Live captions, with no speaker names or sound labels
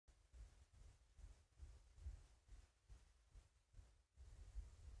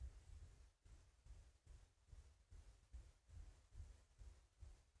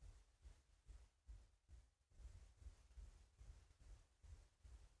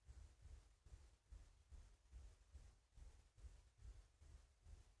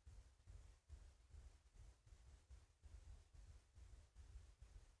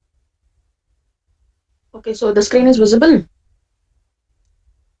Okay, so the screen is visible.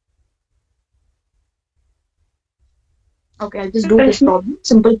 Okay, I'll just do this problem.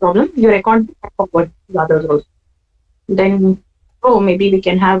 Simple problem. You record forward the others also. Then, oh, maybe we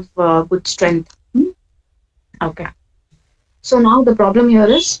can have good strength. Okay. So now the problem here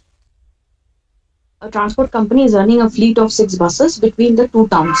is a transport company is running a fleet of 6 buses between the two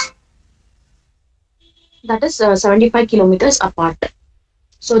towns. That is 75 kilometers apart.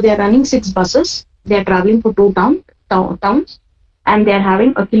 So they are running 6 buses. They are traveling for two towns, and they are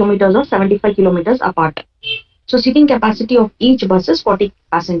having a kilometers of 75 kilometers apart. So seating capacity of each bus is 40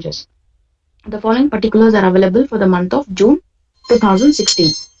 passengers. The following particulars are available for the month of June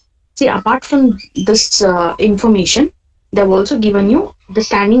 2016. See, apart from this information, they have also given you the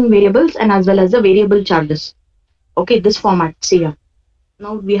standing variables and as well as the variable charges. Okay, this format. See here.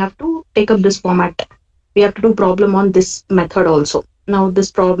 Now we have to take up this format. We have to do problem on this method also. Now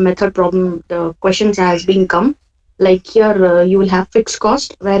this method problem, the questions has been come. Like here, you will have fixed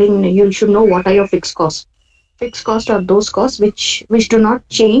cost, wherein you should know what are your fixed costs. Fixed costs are those costs which do not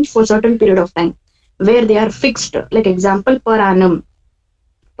change for certain period of time, where they are fixed. Like example, per annum,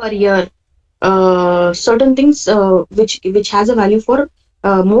 per year, certain things which has a value for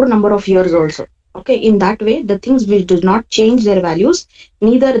more number of years also. Okay, in that way, the things which do not change their values,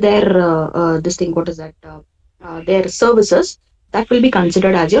 neither their this thing, what is that, their services, that will be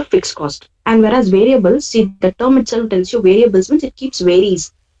considered as your fixed cost. And whereas variables, see, the term itself tells you variables means it keeps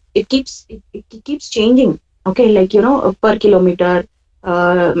varies, it keeps changing. Okay, like per kilometer,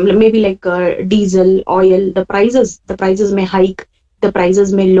 maybe like diesel, oil, the prices may hike, the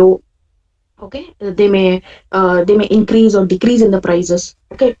prices may low. Okay, they may increase or decrease in the prices.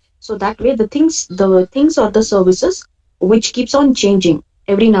 Okay, so that way the things or the services which keeps on changing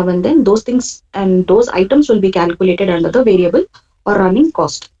every now and then, those things and those items will be calculated under the variable or running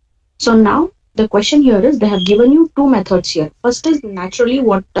cost. So now the question here is, they have given you two methods here. First is naturally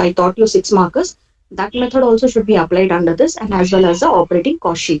what I taught you, 6 markers. That method also should be applied under this, and as well as the operating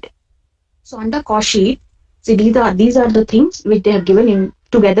cost sheet. So under cost sheet, see, these are the things which they have given in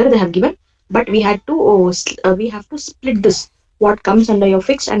together. They have given, but we have to split this. What comes under your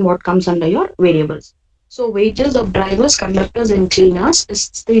fixed and what comes under your variables. So wages of drivers, conductors, and cleaners is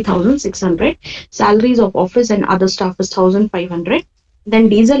 3,600. Salaries of office and other staff is 1,500. Then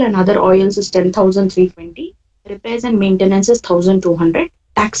diesel and other oils is 10,320. Repairs and maintenance is 1,200.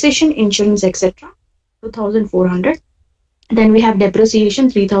 Taxation, insurance, etc. 2,400. Then we have depreciation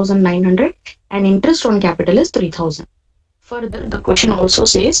 3,900 and interest on capital is 3,000. Further, the question also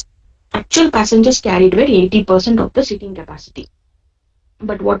says actual passengers carried were 80% of the seating capacity.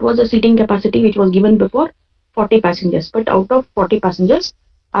 But what was the seating capacity which was given before? 40 passengers. But out of 40 passengers,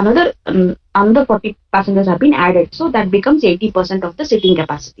 another 40 passengers have been added. So that becomes 80% of the seating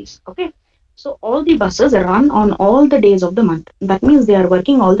capacities. Okay. So all the buses run on all the days of the month. That means they are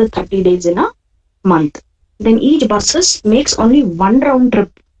working all the 30 days in a month. Then each buses makes only one round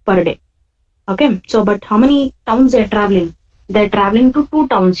trip per day. Okay. So, but how many towns they are traveling? They are traveling to 2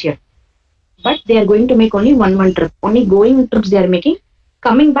 towns here. But they are going to make only one trip. Only going trips they are making.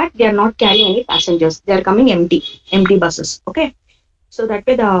 Coming back, they are not carrying any passengers. They are coming empty buses. Okay. So that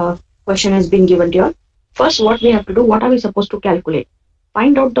way the question has been given to you all. First, what we have to do, what are we supposed to calculate?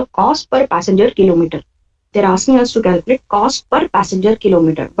 Find out the cost per passenger kilometer. They're asking us to calculate cost per passenger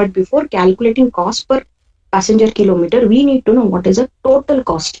kilometer. But before calculating cost per passenger kilometer, we need to know what is the total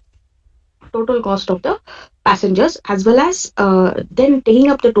cost. Total cost of the passengers, as well as then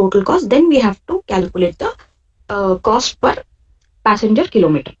taking up the total cost, then we have to calculate the cost per passenger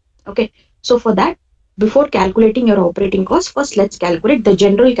kilometer. Okay. So for that, before calculating your operating cost, first let's calculate the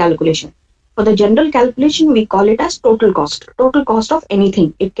general calculation. For the general calculation, we call it as total cost. Total cost of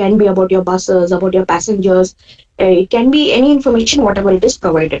anything. It can be about your buses, about your passengers. It can be any information, whatever it is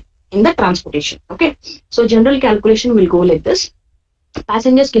provided in the transportation. Okay. So general calculation will go like this.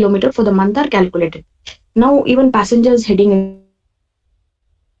 Passengers kilometer for the month are calculated. Now even passengers heading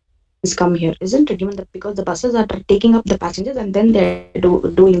is come here, isn't it? Even because the buses are taking up the passengers and then they're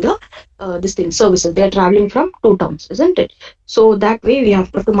doing the this thing services. They are traveling from 2 towns, isn't it? So that way we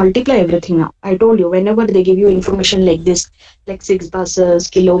have to multiply everything now. I told you, whenever they give you information like this, like 6 buses,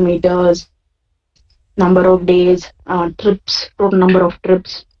 kilometers, number of days, trips, total number of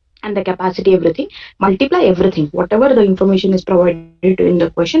trips, and the capacity, everything, multiply everything. Whatever the information is provided in the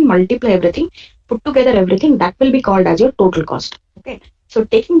question, multiply everything, put together everything, that will be called as your total cost. Okay. So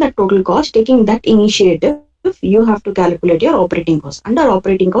taking that total cost, taking that initiative, you have to calculate your operating cost. Under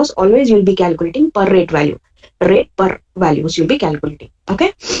operating cost, always you'll be calculating per rate value. Rate per values you'll be calculating.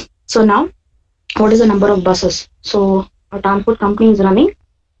 Okay. So now, what is the number of buses? So a transport company is running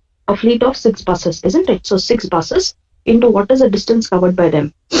a fleet of 6 buses, isn't it? So 6 buses into what is the distance covered by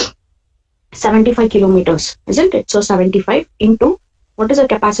them? 75 kilometers, isn't it? So 75 into what is the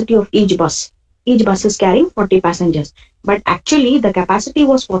capacity of each bus? Each bus is carrying 40 passengers. But actually the capacity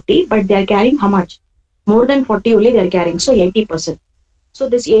was 40, but they are carrying how much? More than 40 only they are carrying. So 80%. So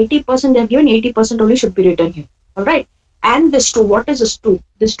this 80% they are given, 80% only should be written here. Alright. And this 2, what is this 2?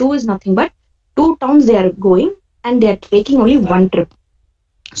 This 2 is nothing but 2 towns they are going and they are taking only one trip.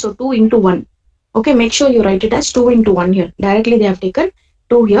 So 2 into 1. Okay, make sure you write it as 2 into 1 here. Directly they have taken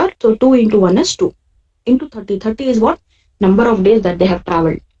 2 here. So 2 into 1 is 2. Into 30. 30 is what? Number of days that they have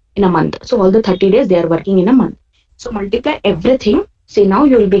traveled in a month. So all the 30 days they are working in a month. So multiply everything. See, now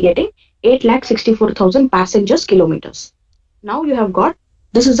you will be getting 8,64,000 passengers kilometers. Now you have got,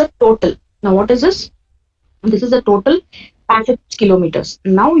 this is the total. Now what is this? This is the total passenger kilometers.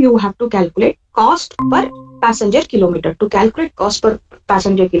 Now you have to calculate cost per passenger kilometer. To calculate cost per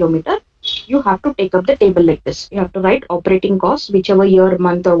passenger kilometer, you have to take up the table like this. You have to write operating costs, whichever year,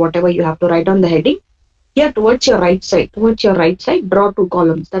 month or whatever you have to write on the heading. Here towards your right side, draw 2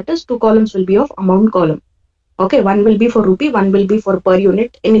 columns. That is, 2 columns will be of amount column. Okay, one will be for rupee, one will be for per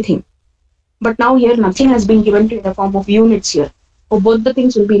unit, anything. But now here nothing has been given to you in the form of units here. So both the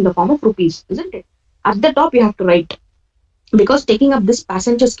things will be in the form of rupees, isn't it? At the top you have to write, because taking up this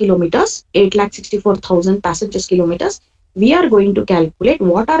passengers kilometers, 8,64,000 passengers kilometers, we are going to calculate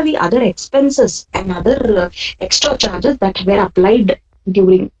what are the other expenses and other extra charges that were applied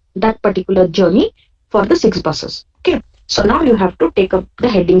during that particular journey for the 6 buses. Okay. So now you have to take up the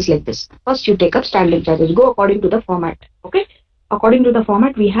headings like this. First you take up standing charges. Go according to the format. Okay. According to the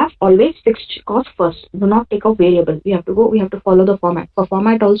format, we have always fixed cost first. Do not take out variable. We have to follow the format. For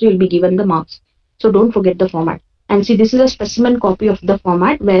format also you'll be given the marks. So don't forget the format. And see, this is a specimen copy of the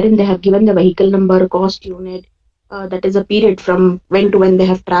format wherein they have given the vehicle number, cost unit, that is a period from when to when they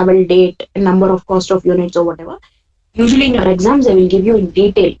have traveled, date, number of cost of units or whatever. Usually in your exams, they will give you in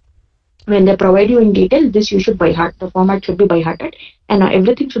detail. When they provide you in detail, this you should by heart. The format should be by hearted and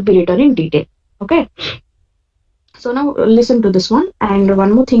everything should be written in detail. Okay. So now listen to this one. And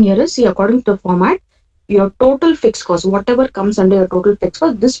one more thing here is, see, according to the format, your total fixed cost, whatever comes under your total fixed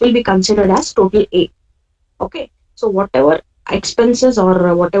cost, this will be considered as total A. Okay. So whatever expenses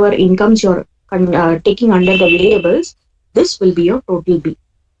or whatever incomes you're taking under the variables, this will be your total B.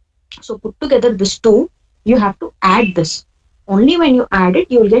 So put together this 2, you have to add this. Only when you add it,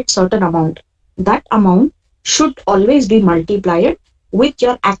 you will get certain amount. That amount should always be multiplied with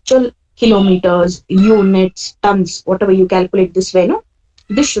your actual kilometers, units, tons, whatever you calculate this way, no?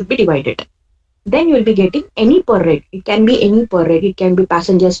 This should be divided. Then you will be getting any per rate. It can be any per rate. It can be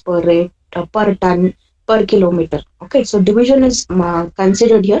passengers per rate, per ton, per kilometer. Okay, so division is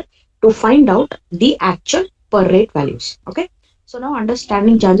considered here to find out the actual per rate values. Okay, so now under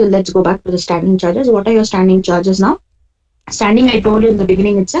standing charges, let's go back to the standing charges. What are your standing charges now? Standing, I told you in the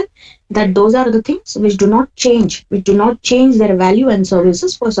beginning itself that those are the things which do not change, their value and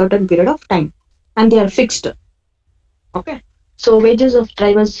services for a certain period of time, and they are fixed. Okay. So wages of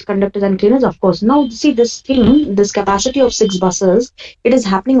drivers, conductors and cleaners, of course. Now see this thing, this capacity of 6 buses, it is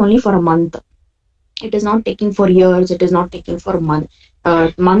happening only for a month. It is not taking for years. It is not taking for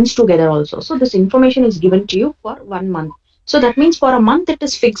months together also. So this information is given to you for 1 month. So that means for a month it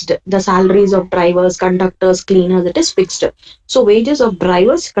is fixed. The salaries of drivers, conductors, cleaners, it is fixed. So wages of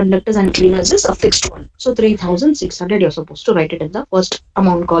drivers, conductors and cleaners is a fixed one. So 3,600 you're supposed to write it in the first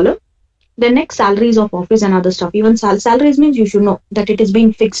amount column. The next, salaries of office and other stuff. Even salaries means you should know that it is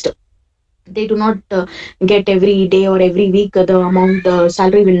being fixed. They do not get every day or every week the amount, the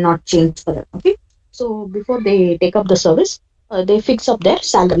salary will not change for them. Okay. So before they take up the service, they fix up their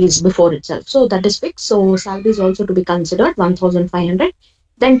salaries before itself. So that is fixed. So salary is also to be considered 1,500.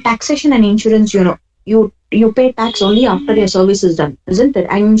 Then taxation and insurance, you know, you pay tax only after your service is done, isn't it?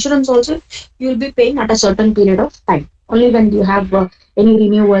 And insurance also you will be paying at a certain period of time. Only when you have any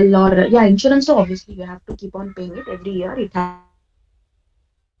renewal or insurance, so obviously you have to keep on paying it every year. It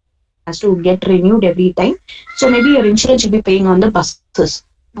has to get renewed every time. So maybe your insurance should be paying on the buses.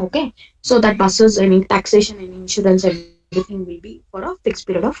 Okay. So that buses, any taxation and insurance, everything will be for a fixed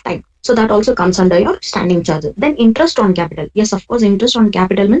period of time. So that also comes under your standing charges. Then interest on capital. Yes, of course, interest on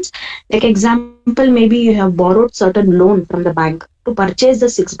capital means, like example, maybe you have borrowed certain loan from the bank to purchase the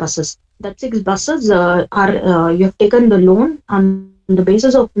 6 buses. That 6 buses you have taken the loan. On the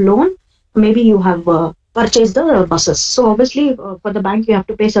basis of loan, maybe you have purchased the buses. So obviously for the bank you have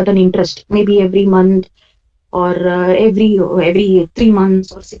to pay certain interest, maybe every month or every 3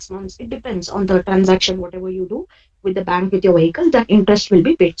 months or 6 months. It depends on the transaction, whatever you do with the bank with your vehicle, that interest will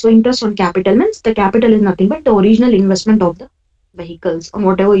be paid. So interest on capital means the capital is nothing but the original investment of the vehicles, on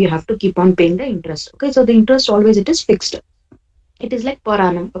whatever you have to keep on paying the interest. Okay, so the interest always it is fixed. It is like per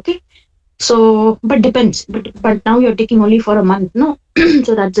annum. Okay, so but depends. But now you're taking only for a month, no?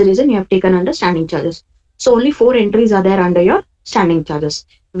 So that's the reason you have taken under standing charges. So only 4 entries are there under your standing charges: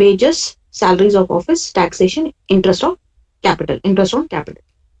 wages, salaries of office, taxation, interest on capital.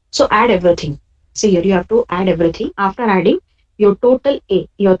 So add everything. See here, you have to add everything. After adding your total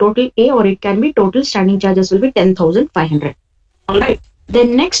A, or it can be total standing charges will be 10,500. Alright.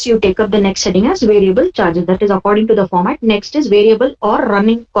 Then next you take up the next heading as variable charges. That is according to the format. Next is variable or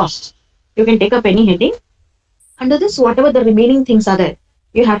running costs. You can take up any heading. Under this, whatever the remaining things are there,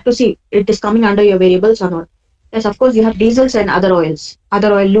 you have to see it is coming under your variables or not. Yes, of course, you have diesels and other oils,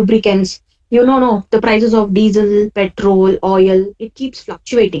 other oil, lubricants. No, the prices of diesel, petrol, oil, it keeps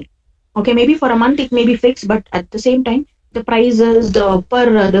fluctuating. Okay, maybe for a month it may be fixed, but at the same time, the prices, the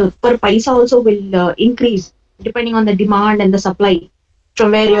per paisa also will increase depending on the demand and the supply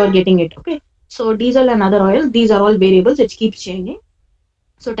from where you are getting it. Okay, so diesel and other oil, these are all variables. It keeps changing.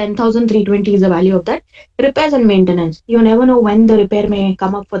 So 10,320 is the value of that. Repairs and maintenance. You never know when the repair may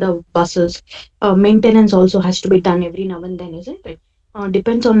come up for the buses. Maintenance also has to be done every now and then, isn't it?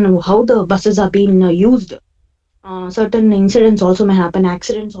 Depends on how the buses are being used. Certain incidents also may happen,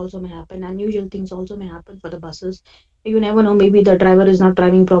 accidents also may happen, unusual things also may happen for the buses. You never know, maybe the driver is not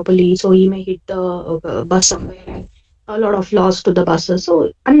driving properly, so he may hit the bus somewhere. A lot of loss to the buses.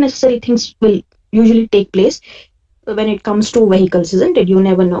 So unnecessary things will usually take place when it comes to vehicles, isn't it? You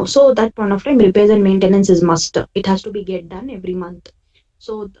never know. So that point of time, repairs and maintenance is must. It has to be get done every month.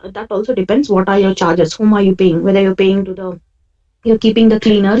 So that also depends. What are your charges? Whom are you paying? Whether you're paying to you're keeping the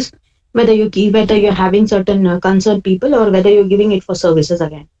cleaners, whether you're having certain concerned people, or whether you're giving it for services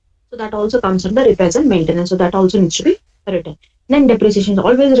again. So that also comes under repairs and maintenance. So that also needs to be written. Then depreciation.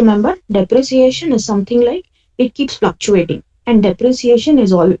 Always remember, depreciation is something like it keeps fluctuating, and depreciation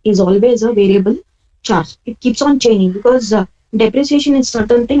is always a variable charge. It keeps on changing because depreciation is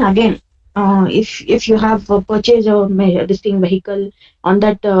certain thing again. If you have purchased a distinct vehicle on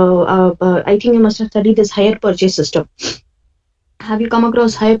that, I think you must have studied this hire purchase system. Have you come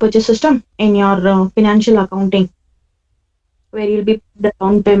across hire purchase system in your financial accounting, where you'll be the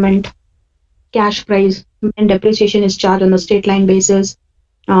down payment, cash price, and depreciation is charged on the straight line basis,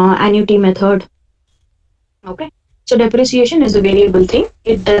 annuity method. Okay. So depreciation is a variable thing.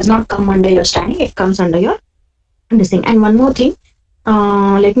 It does not come under your standing. It comes under your this thing. And one more thing,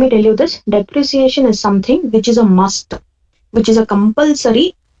 let me tell you this. Depreciation is something which is a must, which is a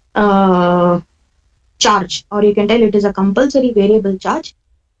compulsory charge, or you can tell it is a compulsory variable charge.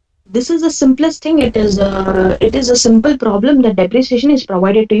 This is the simplest thing. It is a simple problem that depreciation is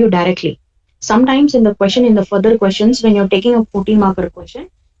provided to you directly. Sometimes in the further questions, when you're taking a 14-marker question,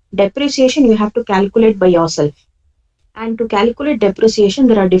 depreciation you have to calculate by yourself. And to calculate depreciation,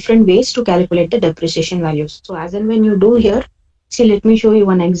 there are different ways to calculate the depreciation values. So as and when you do here, see, let me show you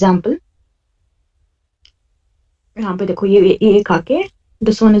one example. This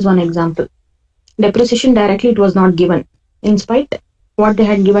one is one example. Depreciation directly it was not given. In spite, what they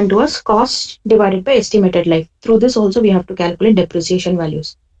had given to us, cost divided by estimated life. Through this also we have to calculate depreciation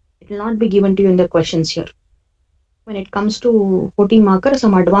values. It will not be given to you in the questions here. When it comes to 14 marker,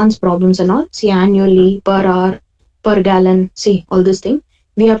 some advanced problems and all, see, annually, per hour, per gallon, see, all this thing.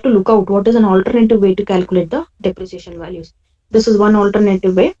 We have to look out what is an alternative way to calculate the depreciation values. This is one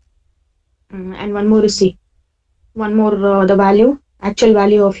alternative way. And one more is, see, one more, the value, actual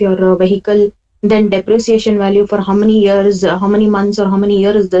value of your vehicle, then depreciation value for how many years, how many months, or how many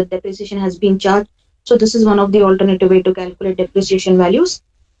years the depreciation has been charged. So this is one of the alternative way to calculate depreciation values.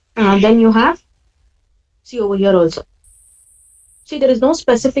 Then you have, see over here also. See, there is no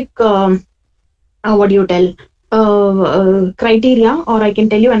specific, what do you tell, criteria, or I can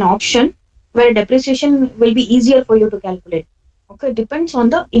tell you an option where depreciation will be easier for you to calculate. Okay, depends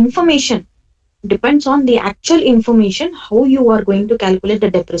on the information, depends on the actual information, how you are going to calculate the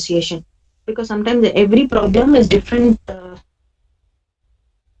depreciation. Because sometimes every problem is different,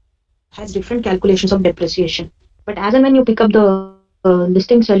 has different calculations of depreciation. But as and when you pick up the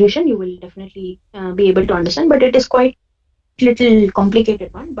distinct solution, you will definitely be able to understand. But it is quite little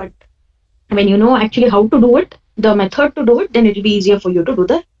complicated one. But when you know actually how to do it, the method to do it, then it will be easier for you to do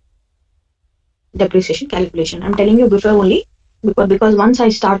the depreciation calculation. I'm telling you before only, because once I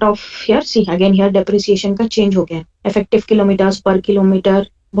start off here, see again here depreciation ka change ho gaya, effective kilometers per kilometer,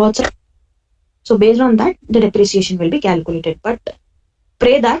 bahut sa. So based on that, the depreciation will be calculated. But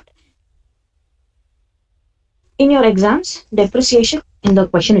pray that in your exams, depreciation in the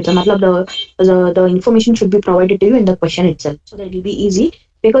question itself, the information should be provided to you in the question itself. So that it will be easy,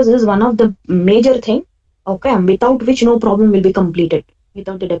 because this is one of the major thing Okay, without which no problem will be completed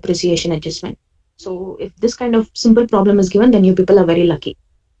without the depreciation adjustment. So if this kind of simple problem is given, then you people are very lucky.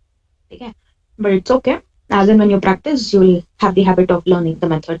 Okay, but it's okay. As and when you practice, you will have the habit of learning the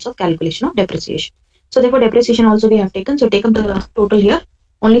methods of calculation of depreciation. So therefore, depreciation also we have taken. So take up the total here.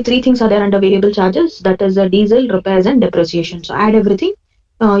 Only three things are there under variable charges. That is the diesel, repairs, and depreciation. So add everything.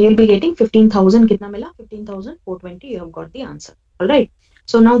 You'll be getting 15,000. Kitna mila? 15,420. You have got the answer. All right.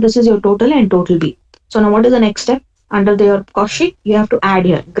 So now this is your total and total B. So now what is the next step? Under your cost sheet, you have to add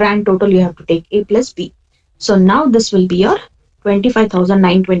here. Grand total you have to take A plus B. So now this will be your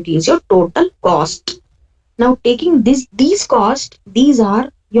 25,920 is your total cost. Now taking these costs, these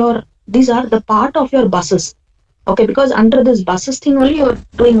are the part of your buses. Okay, because under this buses thing only you're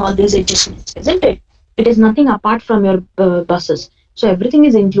doing all these adjustments, isn't it? It is nothing apart from your buses. So everything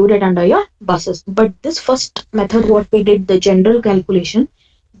is included under your buses. But this first method, what we did, the general calculation,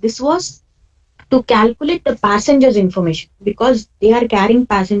 this was to calculate the passengers information, because they are carrying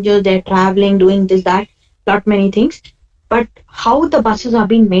passengers, they're traveling, doing this, that, lot many things. But how the buses are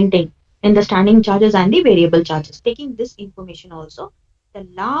being maintained in the standing charges and the variable charges. Taking this information also, the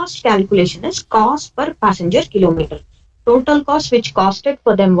last calculation is cost per passenger kilometer. Total cost which costed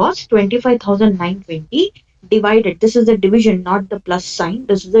for them was 25,920 divided. This is the division, not the plus sign.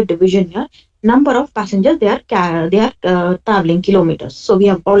 This is the division here. Number of passengers they are traveling kilometers. So we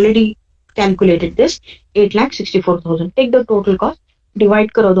have already calculated this 8,64,000. Take the total cost,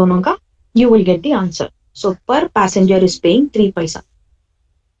 divide karo dono ka, you will get the answer. So per passenger is paying 3 paisa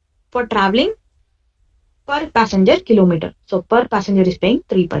for traveling per passenger kilometer. So per passenger is paying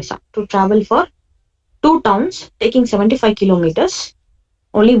 3 paisa to travel for 2 towns taking 75 kilometers.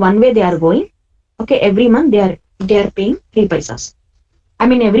 Only one way they are going. Okay, every month they are paying 3 paisas. I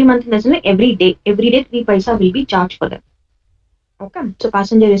mean every month, every day 3 paisa will be charged for them. Okay, so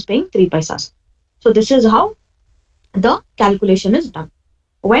passenger is paying 3 paisas. So this is how the calculation is done.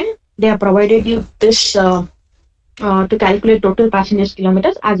 When they have provided you this to calculate total passengers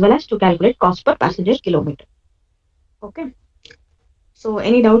kilometers as well as to calculate cost per passenger kilometer. Okay. So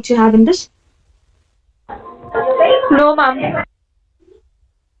any doubts you have in this? No, ma'am.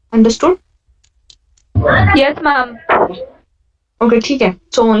 Understood? Yes, ma'am. Okay, ठीक है.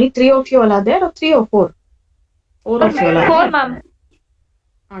 So only 3 of you all are there or 3 or 4? 4 of you all are there. 4, ma'am.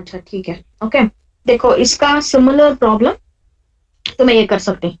 अच्छा ठीक है. Okay. देखो इसका similar problem तुम्हें ये कर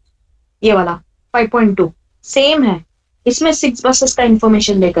सकते हैं. ये वाला 5.2 सेम है. इसमें 6 buses का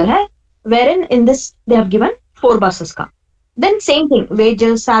information देकर है, wherein in this they have given 4 buses का. Then same thing,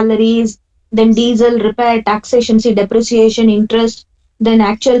 wages, salaries, then diesel, repair, taxation, see depreciation, interest, then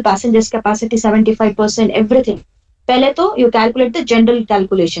actual passengers capacity 75%, everything. पहले तो you calculate the general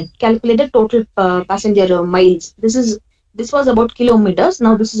calculation, calculate the total passenger miles. This was about kilometers.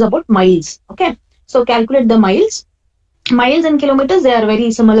 Now this is about miles. Okay, so calculate the miles. Miles and kilometers, they are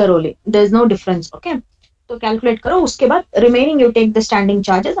very similar only. There is no difference. Okay, so calculate करो. उसके बाद remaining you take the standing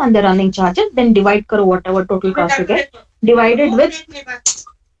charges and the running charges, then divide करो whatever total cost you get. Divide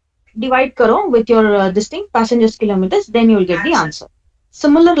करो with your this thing passengers kilometers, then you will get the answer.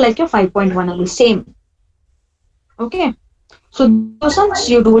 Similar like your 5.1 only, same. Okay, so those ones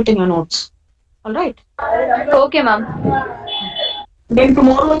you do it in your notes. All right. Okay, ma'am. Then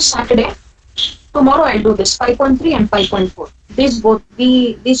tomorrow is Saturday. Tomorrow I'll do this 5.3 and 5.4.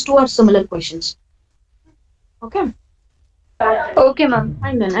 These two are similar questions. Okay. Okay, ma'am.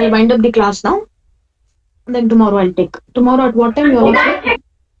 Fine then. I'll wind up the class now. And then tomorrow I'll take. Tomorrow at what time you all are free?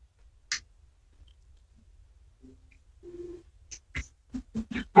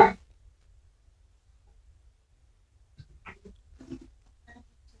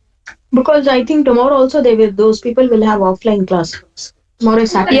 Because I think tomorrow also those people will have offline class. Tomorrow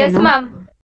is Saturday. Yes, no? ma'am.